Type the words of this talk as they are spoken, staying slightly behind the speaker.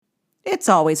It's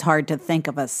always hard to think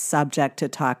of a subject to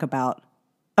talk about.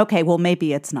 Okay, well,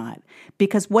 maybe it's not.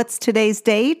 Because what's today's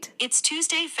date? It's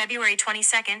Tuesday, February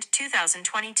 22nd,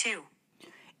 2022.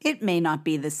 It may not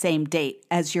be the same date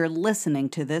as you're listening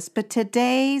to this, but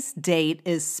today's date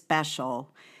is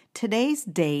special. Today's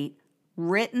date,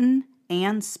 written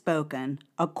and spoken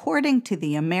according to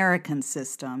the American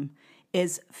system,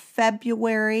 is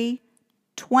February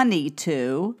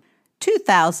 22,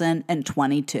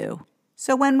 2022.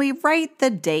 So when we write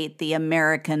the date the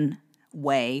American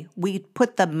way, we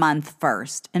put the month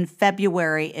first, and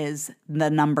February is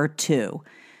the number 2.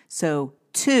 So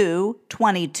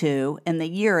 22, and the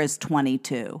year is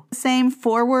 22. Same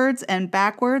forwards and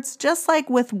backwards, just like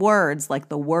with words, like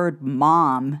the word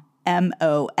mom,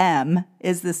 M-O-M,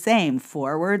 is the same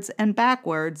forwards and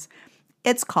backwards.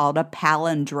 It's called a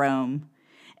palindrome.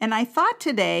 And I thought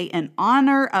today, in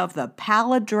honor of the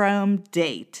palindrome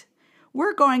date,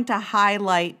 we're going to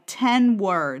highlight 10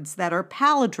 words that are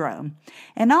palindrome,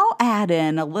 and I'll add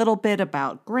in a little bit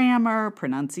about grammar,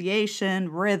 pronunciation,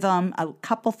 rhythm, a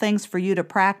couple things for you to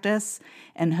practice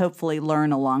and hopefully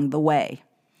learn along the way.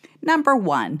 Number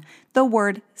 1, the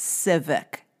word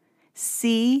civic,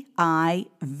 C-I-V-I-C.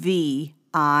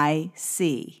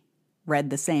 Read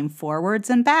the same forwards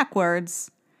and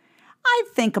backwards. I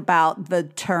think about the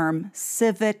term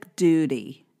civic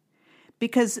duty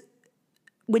because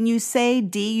when you say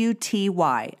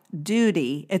D-U-T-Y,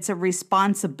 duty, it's a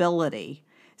responsibility.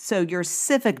 So your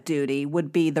civic duty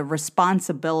would be the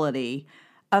responsibility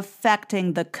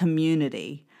affecting the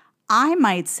community. I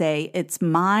might say it's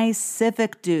my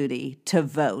civic duty to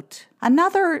vote.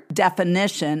 Another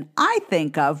definition I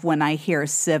think of when I hear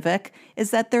civic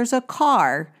is that there's a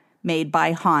car made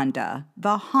by Honda,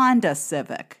 the Honda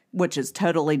Civic, which is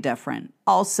totally different.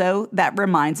 Also, that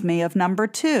reminds me of number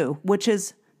 2, which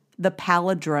is the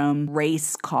palindrome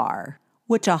race car,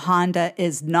 which a Honda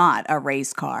is not a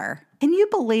race car. Can you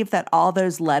believe that all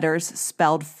those letters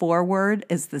spelled forward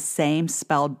is the same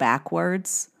spelled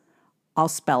backwards? I'll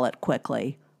spell it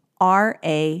quickly.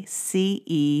 R-A-C-E-C-A-R.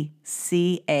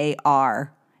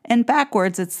 And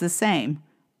backwards it's the same.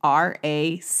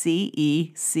 R-A-C-E-C-A-R,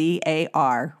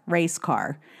 race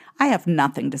car. I have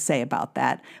nothing to say about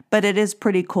that, but it is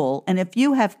pretty cool. And if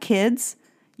you have kids,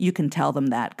 you can tell them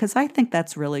that because I think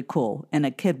that's really cool, and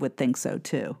a kid would think so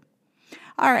too.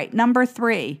 All right, number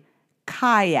 3,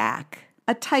 kayak,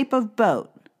 a type of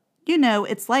boat. You know,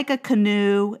 it's like a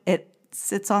canoe. It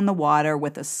sits on the water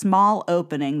with a small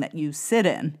opening that you sit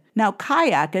in. Now,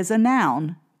 kayak is a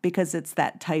noun because it's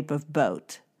that type of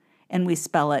boat, and we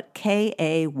spell it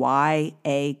K-A-Y-A-K,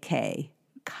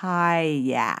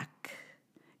 kayak.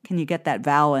 Can you get that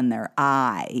vowel in there?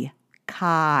 I.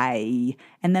 Kai,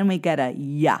 and then we get a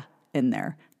ya in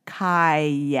there,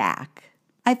 kayak.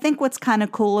 I think what's kind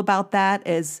of cool about that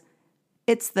is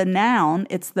it's the noun,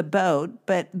 it's the boat,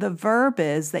 but the verb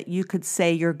is that you could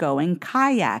say you're going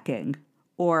kayaking,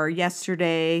 or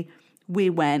yesterday we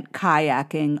went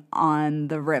kayaking on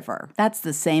the river. That's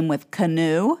the same with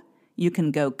canoe. You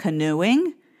can go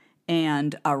canoeing,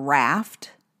 and a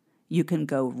raft. You can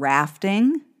go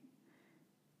rafting.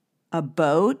 A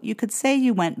boat, you could say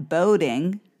you went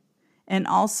boating, and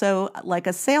also like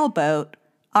a sailboat.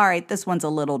 All right, this one's a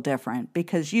little different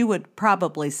because you would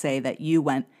probably say that you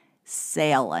went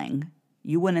sailing.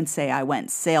 You wouldn't say I went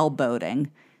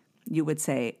sailboating. You would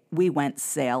say we went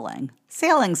sailing.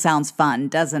 Sailing sounds fun,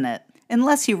 doesn't it?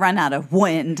 Unless you run out of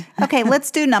wind. Okay,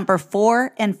 let's do number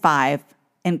 4 and 5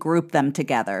 and group them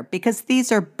together because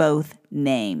these are both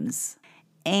names.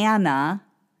 Anna,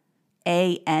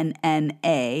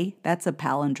 A-N-N-A, that's a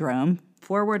palindrome,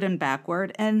 forward and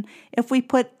backward. And if we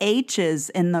put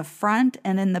H's in the front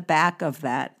and in the back of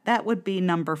that, that would be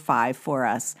number 5 for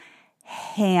us,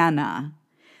 Hannah.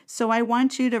 So I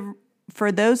want you to,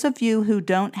 for those of you who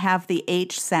don't have the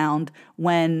H sound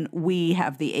when we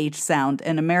have the H sound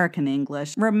in American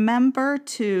English, remember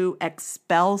to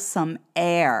expel some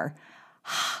air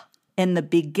in the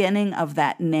beginning of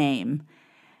that name.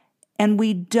 And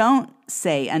we don't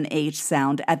say an H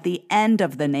sound at the end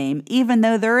of the name, even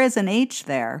though there is an H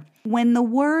there. When the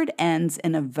word ends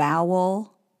in a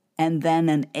vowel and then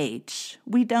an H,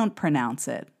 we don't pronounce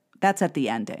it. That's at the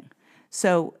ending.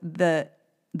 So the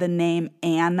name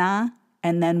Anna,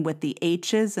 and then with the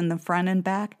H's in the front and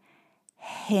back,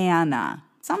 Hannah.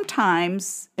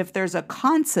 Sometimes, if there's a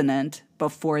consonant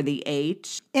before the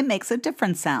H, it makes a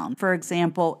different sound. For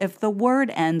example, if the word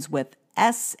ends with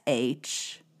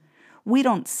SH, we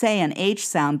don't say an H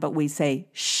sound, but we say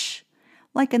sh,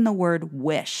 like in the word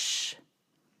wish.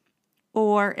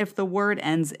 Or if the word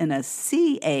ends in a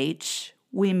CH,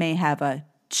 we may have a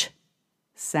ch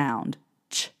sound,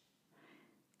 ch.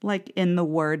 like in the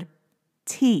word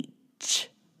teach.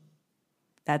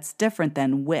 That's different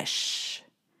than wish.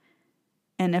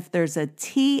 And if there's a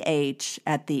TH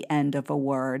at the end of a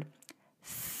word,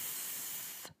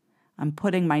 I'm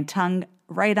putting my tongue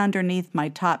right underneath my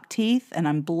top teeth and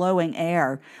I'm blowing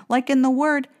air, like in the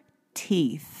word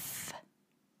teeth.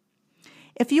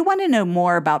 If you want to know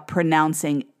more about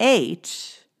pronouncing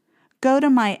H, go to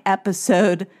my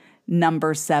episode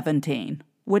number 17,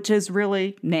 which is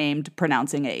really named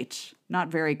Pronouncing H. Not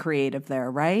very creative there,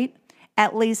 right?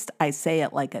 At least I say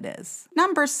it like it is.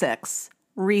 Number 6,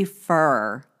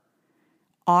 refer.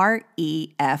 R-E-F-E-R,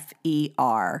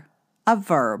 a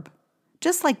verb.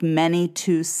 Just like many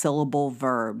two-syllable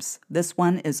verbs, this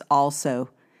one is also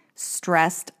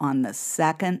stressed on the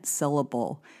second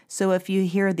syllable. So if you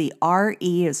hear the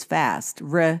R-E is fast,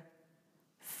 refer,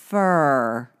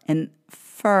 and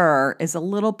fur is a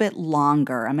little bit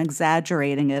longer. I'm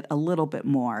exaggerating it a little bit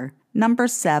more. Number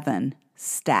 7,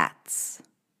 stats.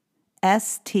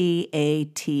 S-T-A-T-S.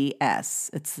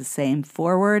 It's the same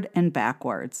forward and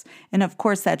backwards. And of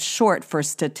course, that's short for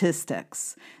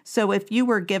statistics. So if you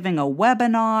were giving a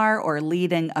webinar or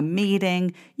leading a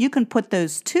meeting, you can put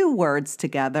those two words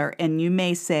together and you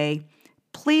may say,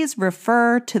 please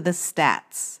refer to the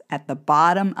stats at the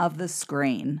bottom of the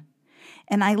screen.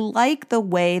 And I like the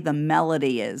way the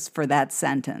melody is for that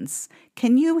sentence.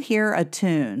 Can you hear a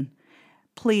tune?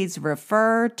 Please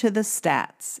refer to the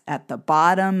stats at the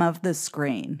bottom of the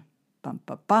screen. Bum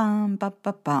ba bum ba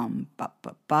ba bum ba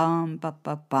ba bum ba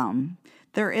ba bum.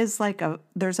 There's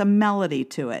a melody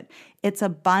to it. It's a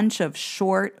bunch of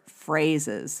short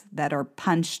phrases that are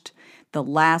punched the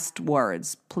last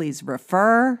words. Please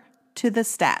refer to the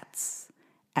stats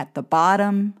at the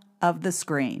bottom of the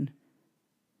screen.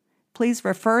 Please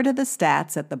refer to the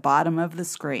stats at the bottom of the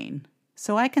screen.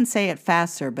 So I can say it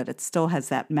faster, but it still has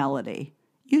that melody.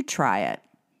 You try it.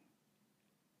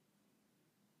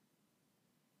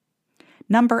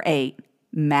 Number 8,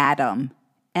 madam.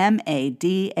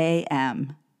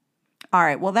 M-A-D-A-M. All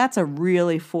right, well, that's a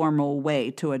really formal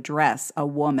way to address a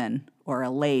woman or a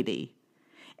lady.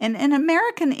 And in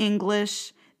American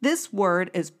English, this word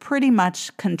is pretty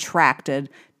much contracted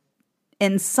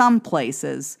in some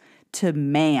places to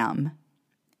ma'am.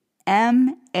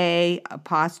 M-A''A''M.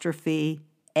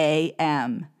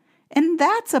 And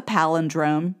that's a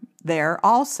palindrome there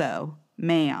also,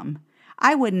 ma'am.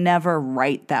 I would never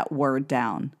write that word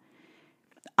down.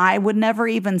 I would never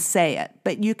even say it,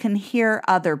 but you can hear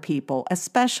other people,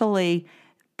 especially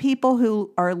people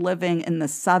who are living in the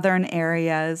southern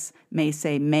areas, may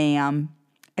say ma'am.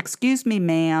 Excuse me,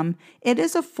 ma'am. It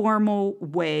is a formal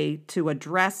way to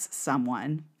address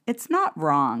someone. It's not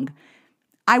wrong.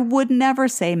 I would never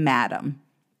say madam.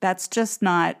 That's just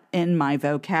not in my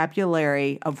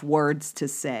vocabulary of words to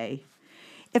say.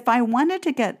 If I wanted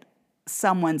to get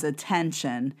someone's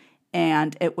attention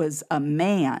and it was a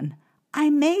man,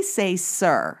 I may say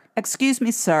sir. Excuse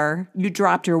me, sir, you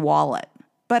dropped your wallet.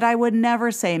 But I would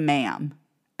never say ma'am.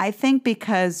 I think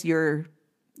because you're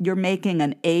making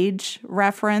an age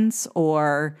reference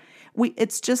or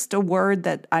it's just a word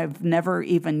that I've never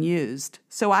even used.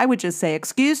 So I would just say,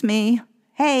 excuse me.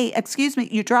 Hey, excuse me,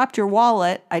 you dropped your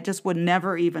wallet. I just would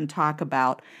never even talk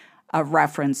about a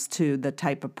reference to the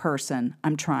type of person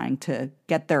I'm trying to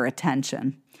get their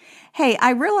attention. Hey,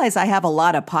 I realize I have a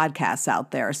lot of podcasts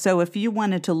out there. So if you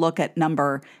wanted to look at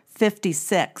number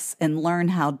 56 and learn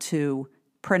how to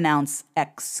pronounce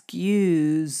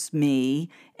excuse me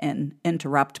and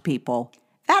interrupt people,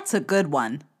 that's a good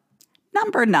one.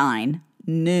 Number 9,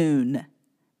 noon.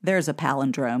 There's a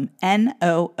palindrome,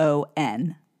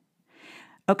 N-O-O-N.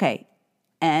 Okay,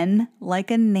 N like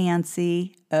a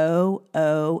Nancy,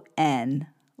 O-O-N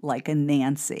like a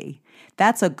Nancy.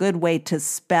 That's a good way to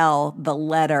spell the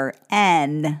letter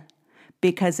N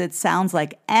because it sounds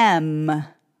like M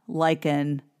like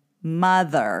in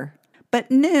mother. But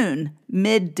noon,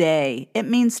 midday, it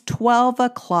means 12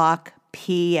 o'clock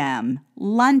p.m.,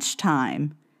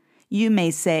 lunchtime. You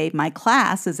may say, my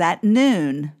class is at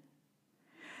noon.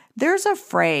 There's a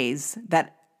phrase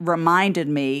that reminded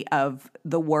me of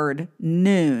the word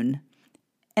noon.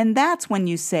 And that's when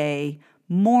you say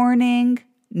morning,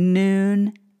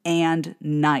 noon, and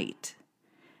night.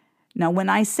 Now, when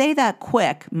I say that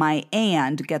quick, my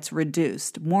and gets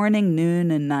reduced. Morning,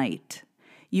 noon, and night.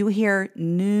 You hear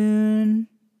noon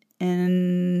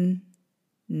and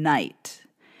night.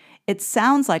 It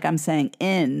sounds like I'm saying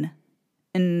in.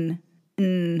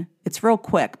 It's real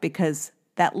quick because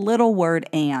that little word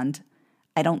and,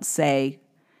 I don't say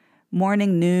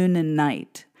morning, noon, and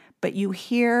night. But you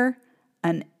hear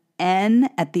an N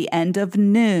at the end of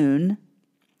noon,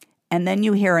 and then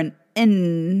you hear an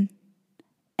N,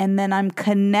 And then I'm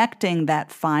connecting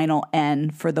that final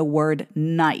N for the word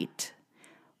night.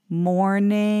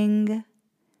 Morning,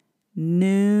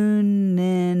 noon,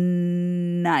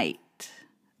 night.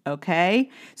 Okay?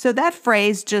 So that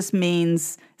phrase just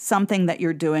means something that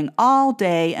you're doing all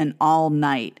day and all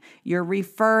night. You're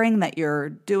referring that you're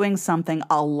doing something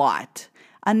a lot.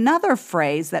 Another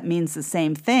phrase that means the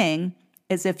same thing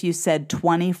is if you said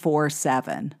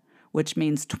 24/7, which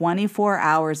means 24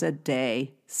 hours a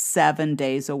day, 7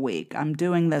 days a week. I'm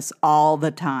doing this all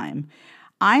the time.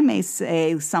 I may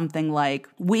say something like,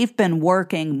 we've been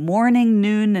working morning,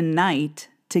 noon, and night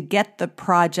to get the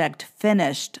project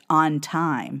finished on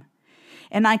time.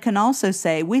 And I can also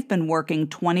say, we've been working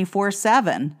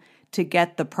 24/7 to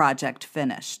get the project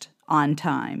finished on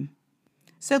time.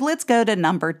 So let's go to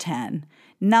number 10.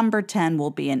 Number 10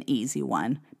 will be an easy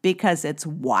one because it's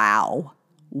wow.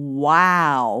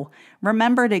 Wow.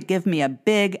 Remember to give me a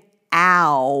big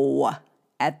ow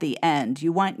at the end.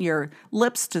 You want your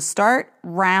lips to start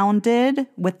rounded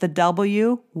with the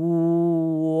W.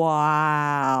 Wow.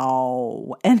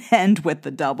 And end with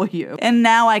the W. And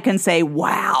now I can say,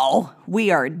 wow,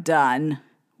 we are done.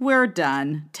 We're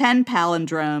done. 10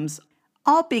 palindromes,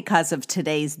 all because of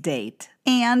today's date.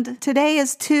 And today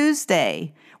is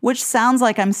Tuesday, which sounds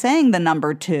like I'm saying the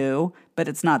number 2, but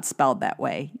it's not spelled that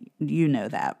way. You know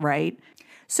that, right?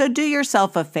 So do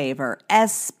yourself a favor,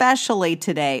 especially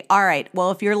today. All right,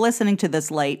 well, if you're listening to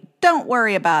this late, don't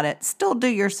worry about it. Still do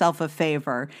yourself a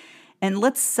favor. And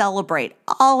let's celebrate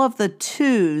all of the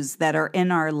 2s that are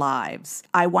in our lives.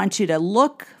 I want you to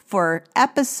look for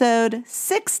episode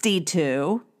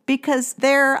 62 because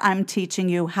there I'm teaching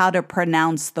you how to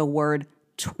pronounce the word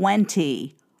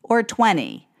 20 or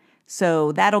 20.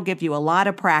 So that'll give you a lot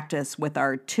of practice with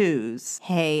our 2s.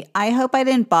 Hey, I hope I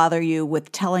didn't bother you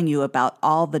with telling you about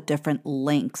all the different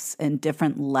links and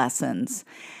different lessons.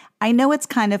 I know it's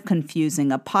kind of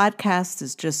confusing. A podcast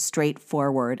is just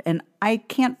straightforward, and I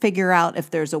can't figure out if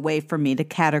there's a way for me to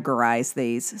categorize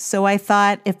these. So I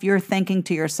thought if you're thinking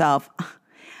to yourself,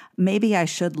 maybe I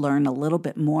should learn a little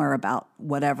bit more about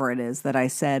whatever it is that I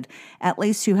said, at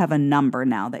least you have a number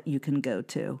now that you can go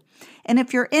to. And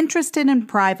if you're interested in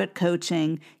private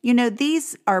coaching,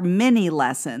 these are mini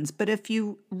lessons, but if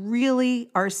you really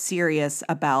are serious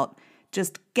about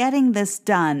just getting this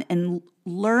done and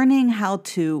learning how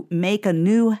to make a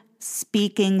new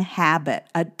speaking habit,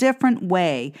 a different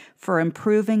way for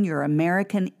improving your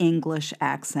American English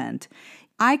accent,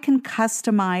 I can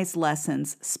customize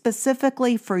lessons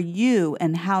specifically for you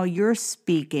and how your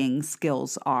speaking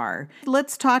skills are.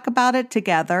 Let's talk about it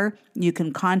together. You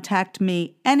can contact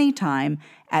me anytime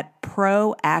at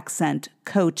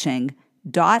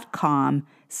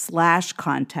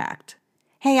proaccentcoaching.com/contact.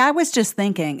 Hey, I was just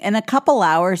thinking, in a couple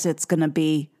hours, it's going to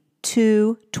be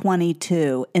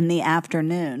 2:22 in the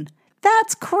afternoon.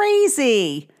 That's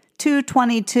crazy.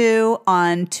 2:22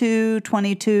 on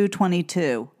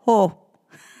 2/22/22. Oh,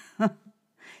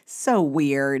 so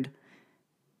weird.